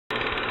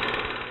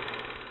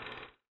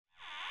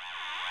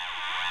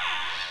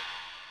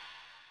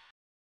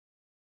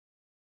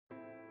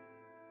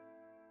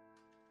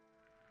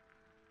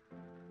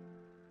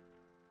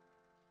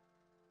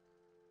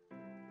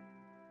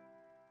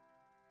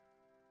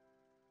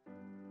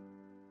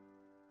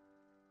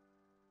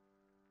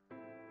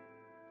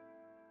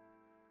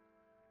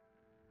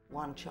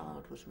One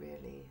child was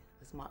really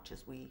as much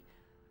as we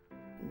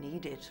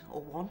needed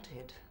or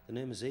wanted. The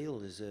name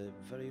Asiel is a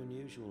very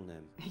unusual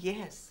name.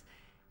 Yes,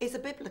 it's a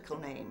biblical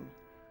name.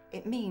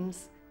 It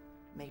means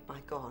made by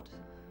God.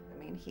 I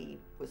mean, he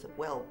was a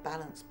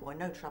well-balanced boy,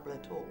 no trouble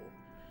at all.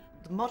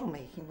 The model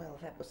making, well,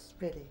 that was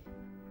really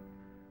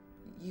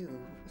you,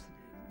 wasn't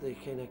it? They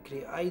kind of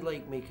create. I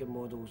like making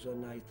models,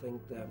 and I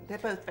think that They're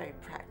both very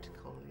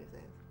practical.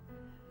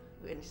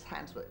 And his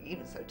hands were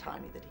even so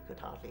tiny that he could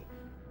hardly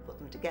put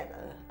them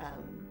together.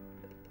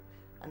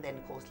 And then,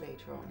 of course,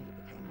 later on, he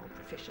became more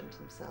proficient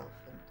himself,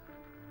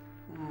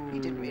 and he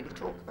didn't really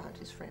talk about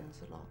his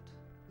friends a lot.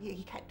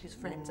 He kept his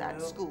friends out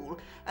of school,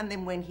 and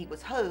then when he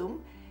was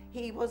home,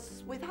 he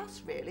was with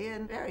us, really,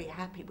 and very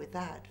happy with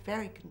that,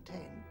 very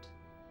content.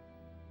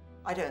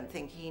 I don't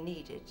think he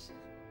needed to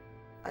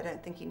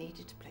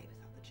play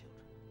with other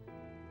children.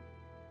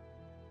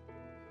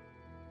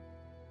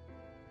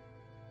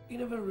 he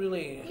never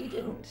really. He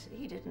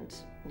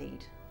didn't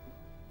need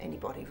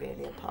anybody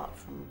really apart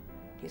from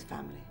his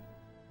family.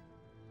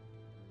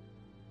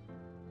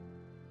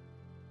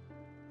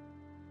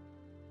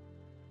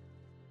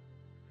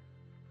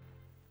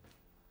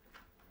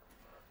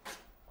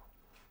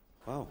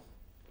 Wow,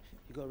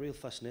 you got a real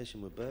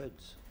fascination with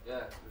birds.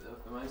 Yeah,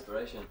 they're my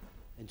inspiration.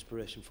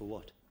 Inspiration for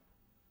what?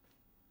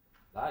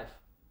 Life.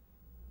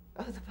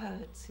 Oh, the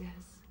birds, yes.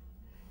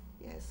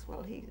 Yes,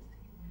 well,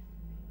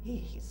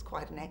 he's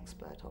quite an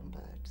expert on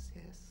birds,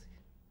 yes.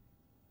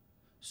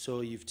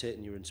 So you've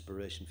taken your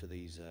inspiration for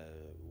these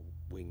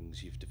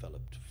wings you've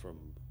developed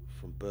from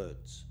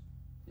birds?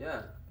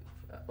 Yeah,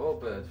 all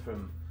birds,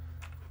 from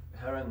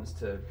herons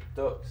to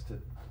ducks to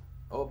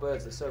all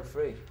birds. They're so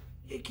free.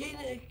 It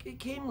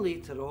came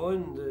later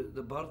on,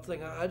 the bird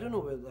thing. I don't know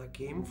where that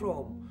came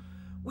from.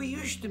 We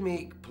used to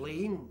make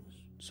planes.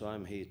 So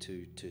I'm here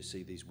to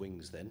see these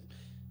wings then.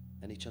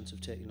 Any chance of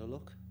taking a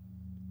look?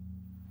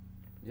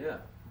 Yeah,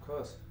 of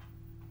course.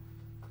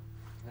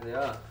 There they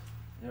are.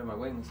 Here are my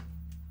wings.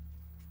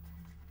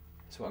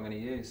 That's what I'm going to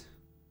use.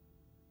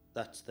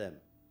 That's them.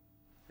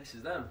 This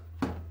is them.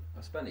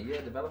 I've spent a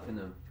year developing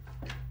them.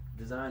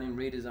 Designing,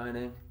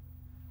 redesigning,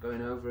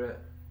 going over it,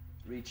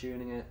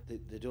 retuning it.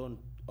 They don't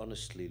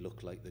honestly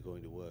look like they're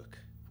going to work.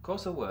 Of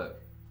course they'll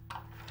work.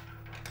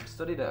 I've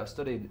studied it. I've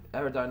studied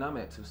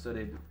aerodynamics. I've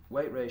studied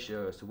weight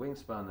ratios to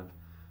wingspan. I've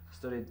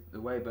studied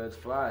the way birds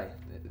fly.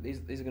 These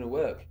are going to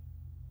work.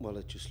 Well,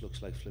 it just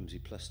looks like flimsy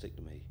plastic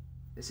to me.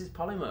 This is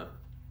polymer.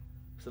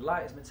 It's the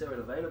lightest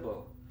material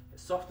available.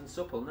 It's soft and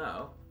supple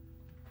now,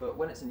 but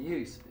when it's in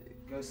use,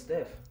 it goes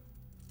stiff.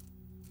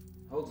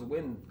 Holds the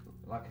wind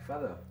like a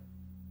feather.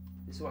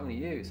 This is what I'm going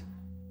to use.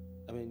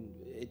 I mean,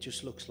 it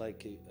just looks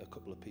like a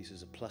couple of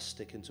pieces of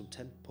plastic and some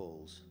tent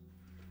poles.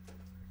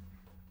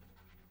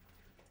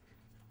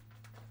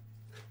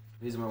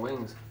 These are my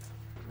wings.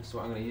 This is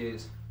what I'm going to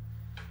use.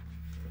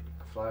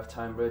 Fly off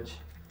Time Bridge.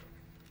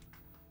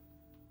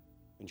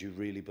 And you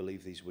really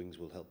believe these wings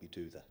will help you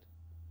do that?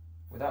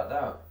 Without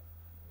doubt.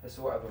 This is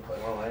what I've been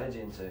putting all my energy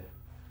into. I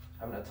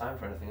haven't had time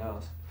for anything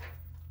else.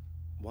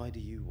 Why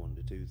do you want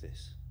to do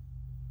this?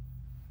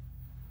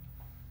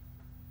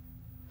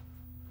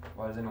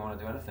 Why does anyone want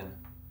to do anything?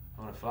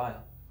 I want to fly.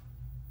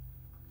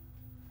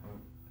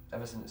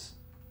 Ever since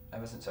I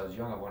was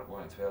young, I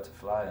wanted to be able to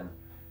fly and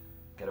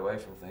get away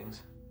from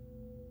things.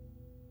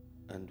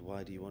 And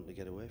why do you want to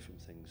get away from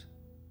things?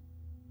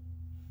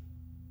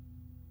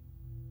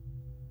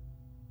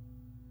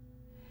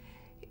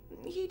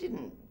 He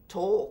didn't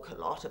talk a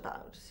lot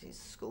about his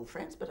school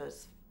friends, but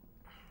as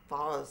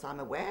far as I'm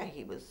aware,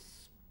 he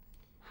was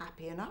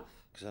happy enough.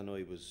 Because I know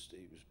he was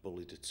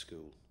bullied at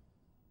school.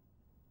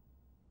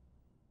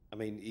 I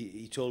mean,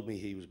 he told me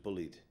he was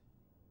bullied.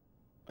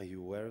 Are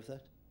you aware of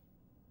that?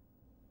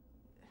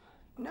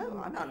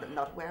 No, I'm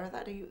not aware of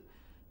that. Are you?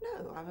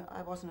 No,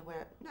 I wasn't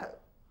aware.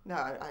 No,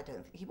 I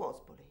don't think he was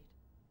bullied.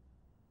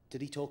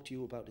 Did he talk to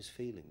you about his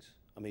feelings?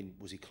 I mean,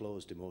 was he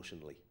closed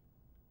emotionally?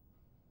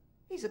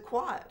 He's a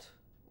quiet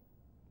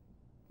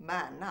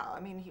man now. I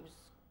mean, he was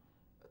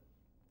a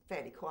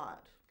fairly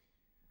quiet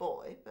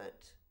boy,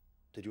 but...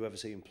 Did you ever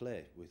see him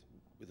play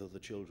with other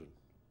children?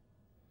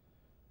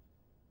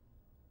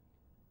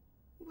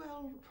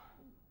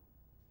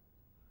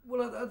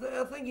 Well,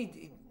 I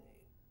think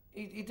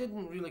he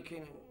didn't really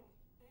kind of,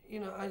 you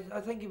know.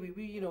 I think we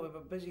were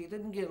busy. He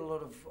didn't get a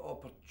lot of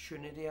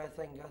opportunity. I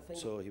think.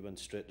 So he went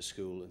straight to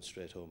school and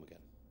straight home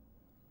again.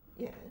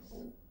 yes.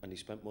 And he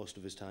spent most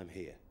of his time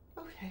here.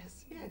 Oh,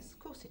 yes, of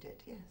course he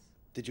did, yes.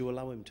 Did you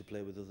allow him to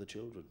play with other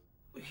children?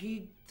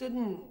 He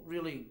didn't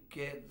really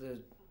get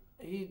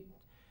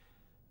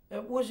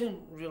it wasn't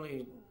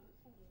really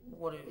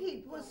what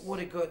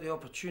he got the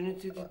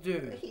opportunity to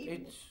do.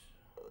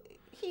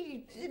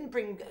 He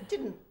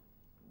didn't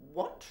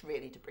want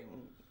really to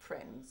bring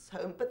friends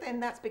home, but then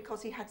that's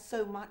because he had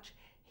so much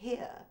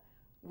here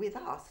with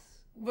us.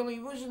 Well, he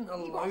wasn't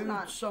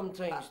allowed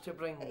sometimes to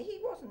bring... He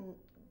wasn't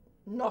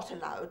not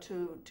allowed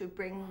to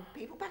bring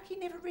people back. He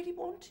never really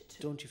wanted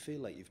to. Don't you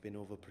feel like you've been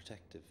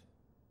overprotective?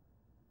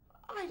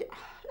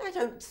 I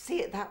don't see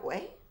it that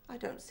way. I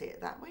don't see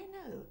it that way,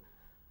 no.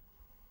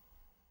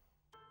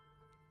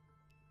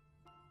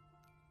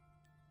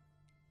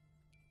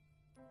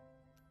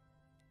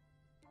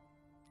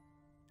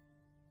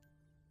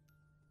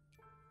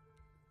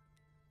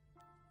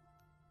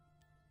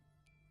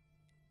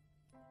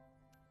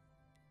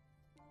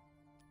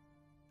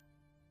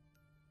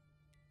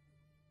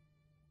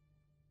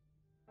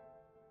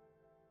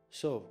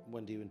 So,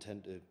 when do you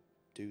intend to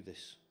do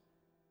this?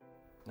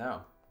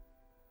 Now.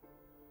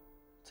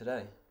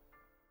 Today.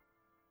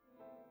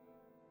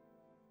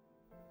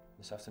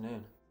 This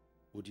afternoon.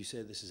 Would you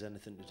say this has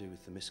anything to do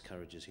with the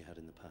miscarriages you had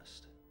in the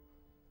past?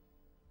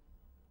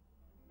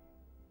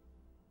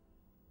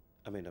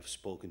 I mean, I've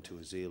spoken to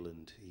Asiel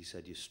and he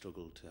said you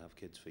struggled to have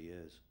kids for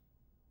years.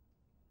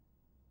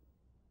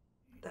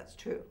 That's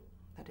true.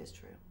 That is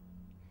true.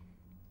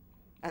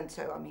 And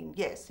so, I mean,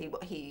 yes,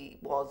 he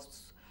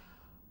was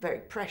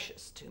very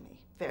precious to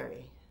me,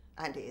 very,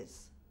 and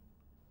is.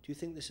 Do you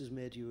think this has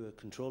made you a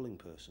controlling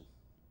person?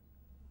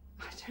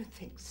 I don't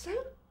think so.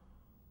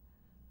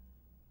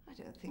 I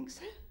don't think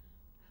so.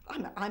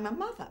 I'm a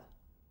mother.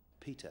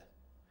 Peter,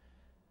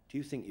 do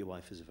you think your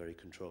wife is a very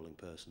controlling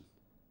person?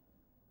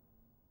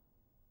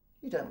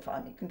 You don't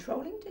find me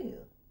controlling, do you?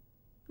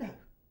 No,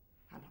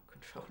 I'm not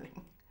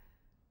controlling.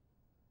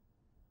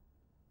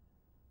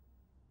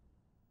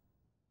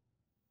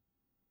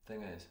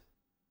 Thing is,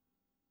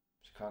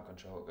 she can't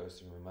control what goes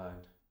through my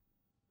mind.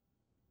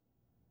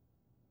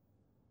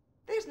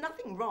 There's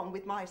nothing wrong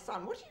with my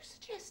son. What are you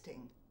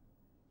suggesting?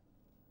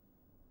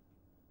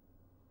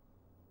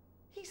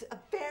 He's a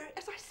very,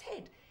 as I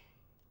said,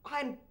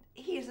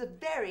 he is a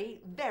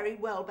very, very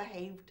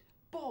well-behaved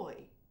boy.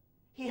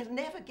 He has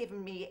never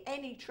given me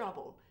any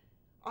trouble.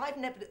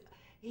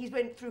 He's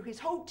went through his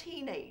whole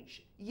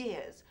teenage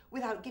years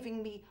without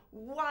giving me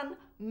one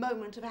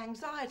moment of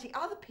anxiety.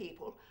 Other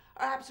people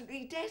are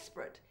absolutely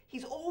desperate.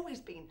 He's always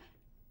been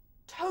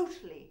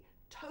totally,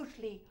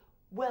 totally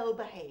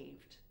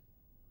well-behaved.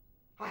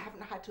 I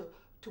haven't had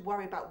to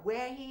worry about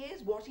where he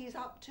is, what he's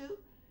up to.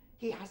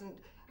 He hasn't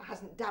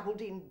dabbled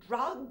in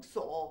drugs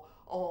or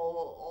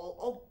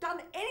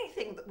done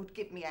anything that would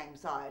give me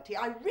anxiety.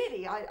 I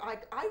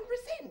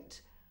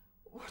resent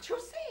what you're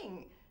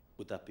saying.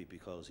 Would that be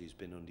because he's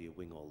been under your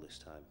wing all this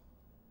time?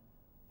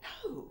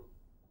 No.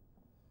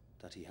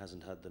 That he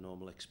hasn't had the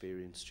normal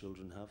experience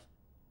children have?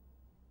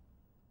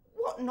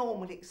 What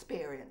normal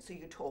experience are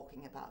you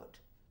talking about?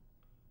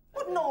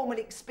 What normal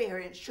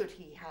experience should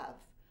he have?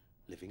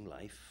 Living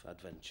life,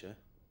 adventure.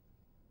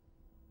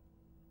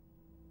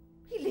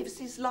 He lives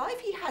his life,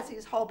 he has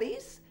his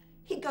hobbies,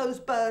 he goes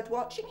bird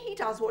watching, he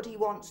does what he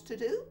wants to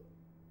do.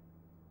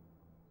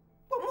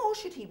 What more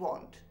should he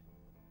want?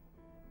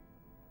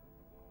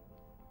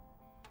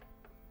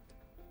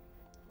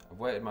 I've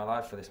waited my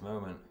life for this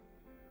moment.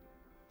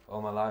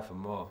 All my life and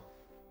more.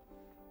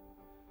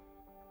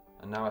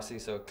 And now I see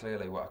so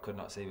clearly what I could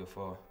not see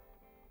before.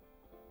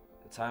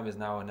 The time is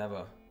now or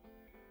never,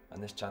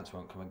 and this chance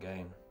won't come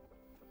again.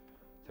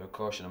 Throw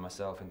caution of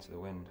myself into the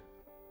wind.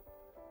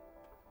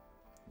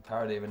 The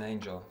parody of an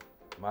angel,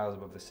 miles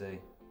above the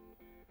sea.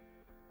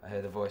 I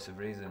hear the voice of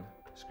reason,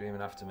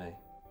 screaming after me.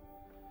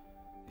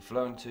 You've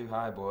flown too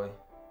high, boy.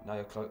 Now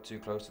you're too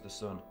close to the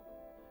sun.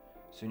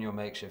 Soon your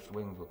makeshift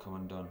wings will come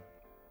undone.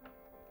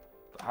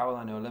 But how will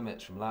I know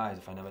limits from lies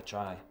if I never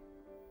try?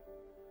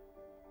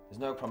 There's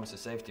no promise of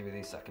safety with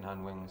these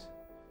second-hand wings,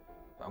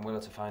 but I'm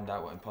willing to find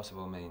out what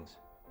impossible means.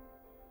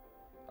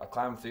 I'll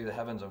climb through the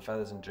heavens on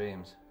feathers and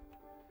dreams,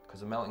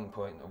 because the melting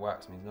point of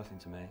wax means nothing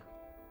to me.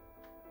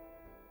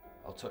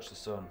 I'll touch the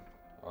sun,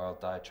 or I'll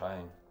die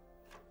trying.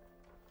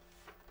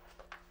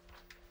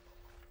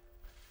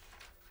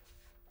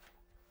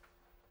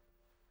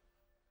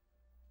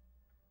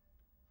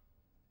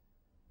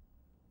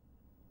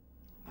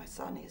 My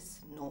son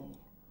is normal.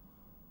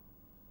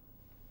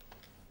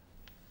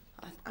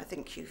 I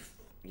think you've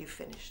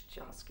finished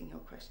asking your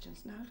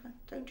questions now,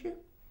 don't you?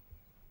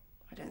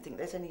 I don't think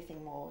there's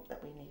anything more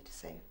that we need to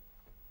say.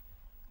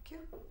 Thank you.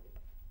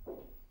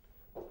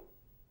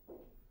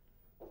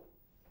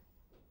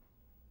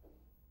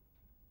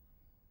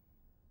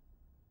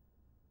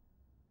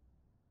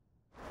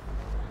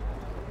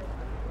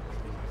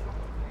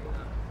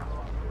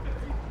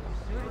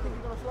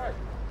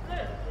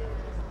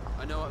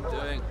 I know what I'm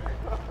doing.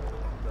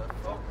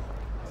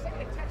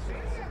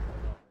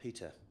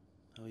 Peter,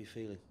 how are you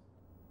feeling?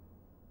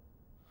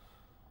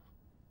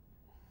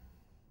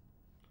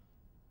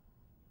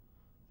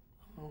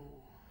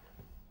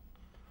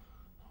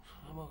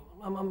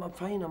 I'm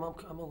fine. I'm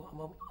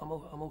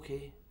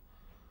okay.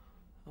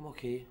 I'm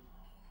okay.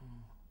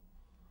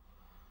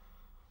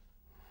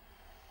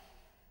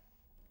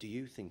 Do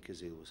you think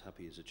Asiel was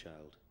happy as a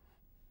child?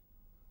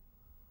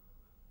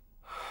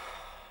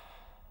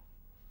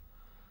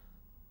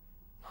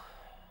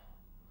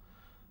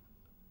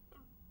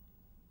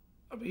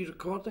 Are we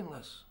recording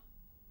this?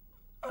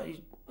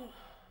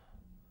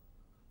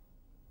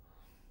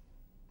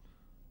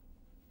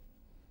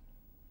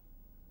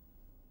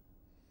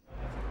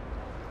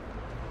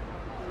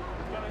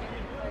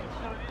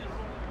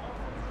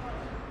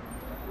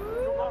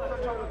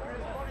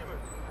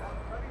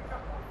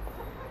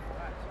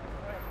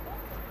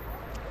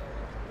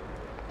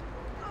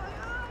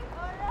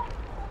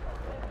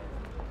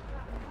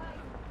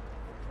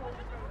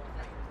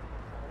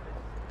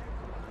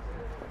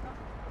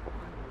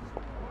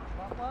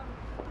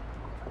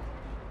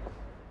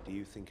 Do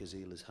you think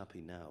Asiel is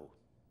happy now?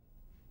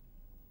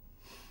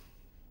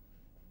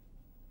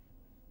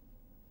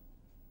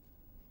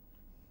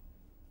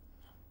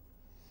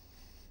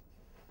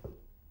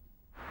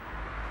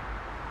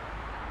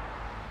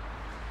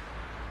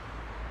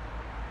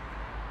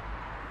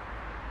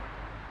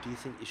 Do you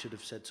think you should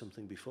have said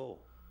something before?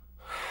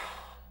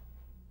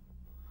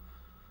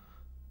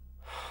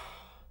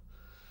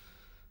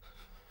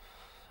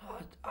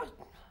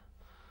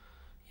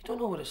 You don't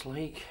know what it's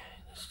like.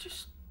 It's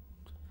just...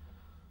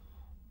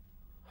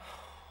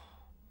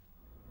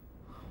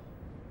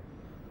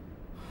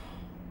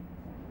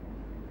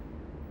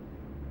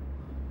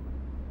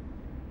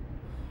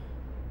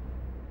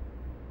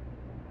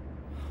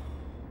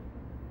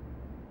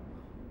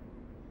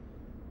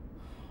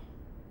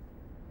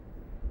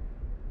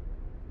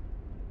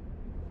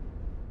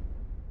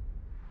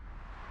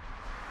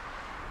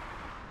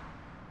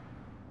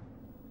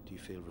 Do you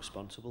feel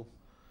responsible?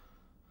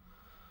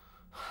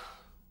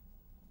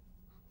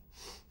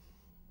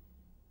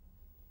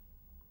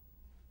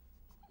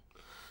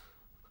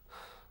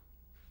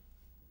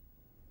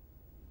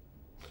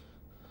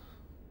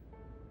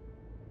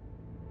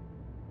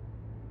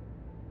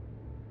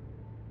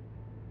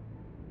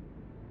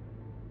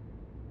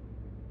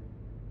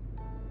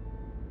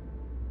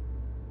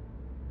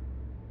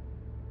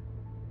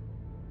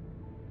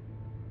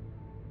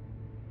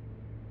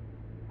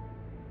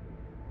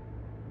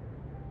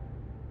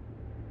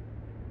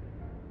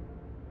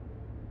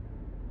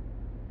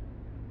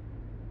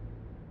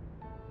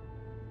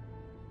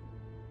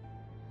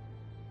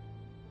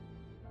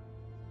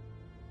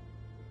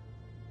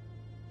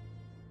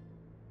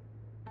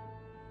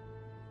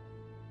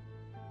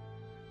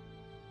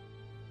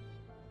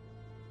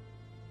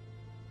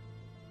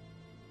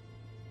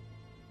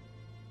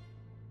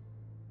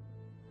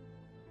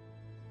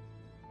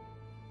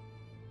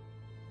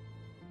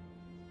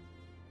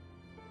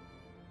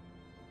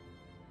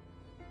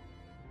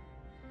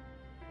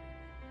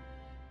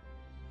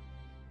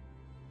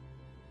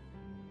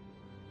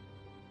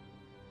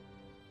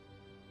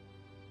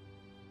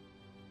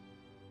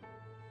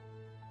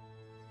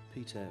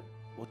 Peter,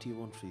 what do you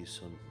want for your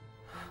son?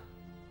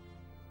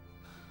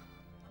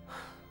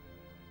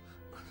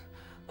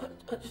 I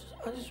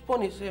just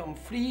want to say I'm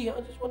free. I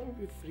just want him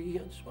to be free.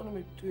 I just want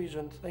him to do his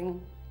own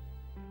thing.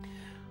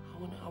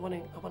 I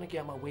want to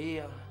get him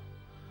away.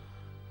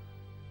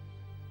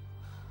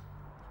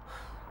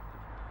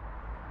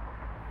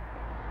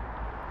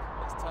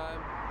 It's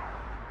time.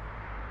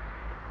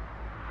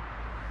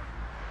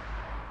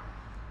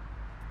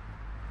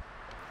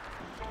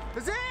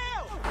 That's it!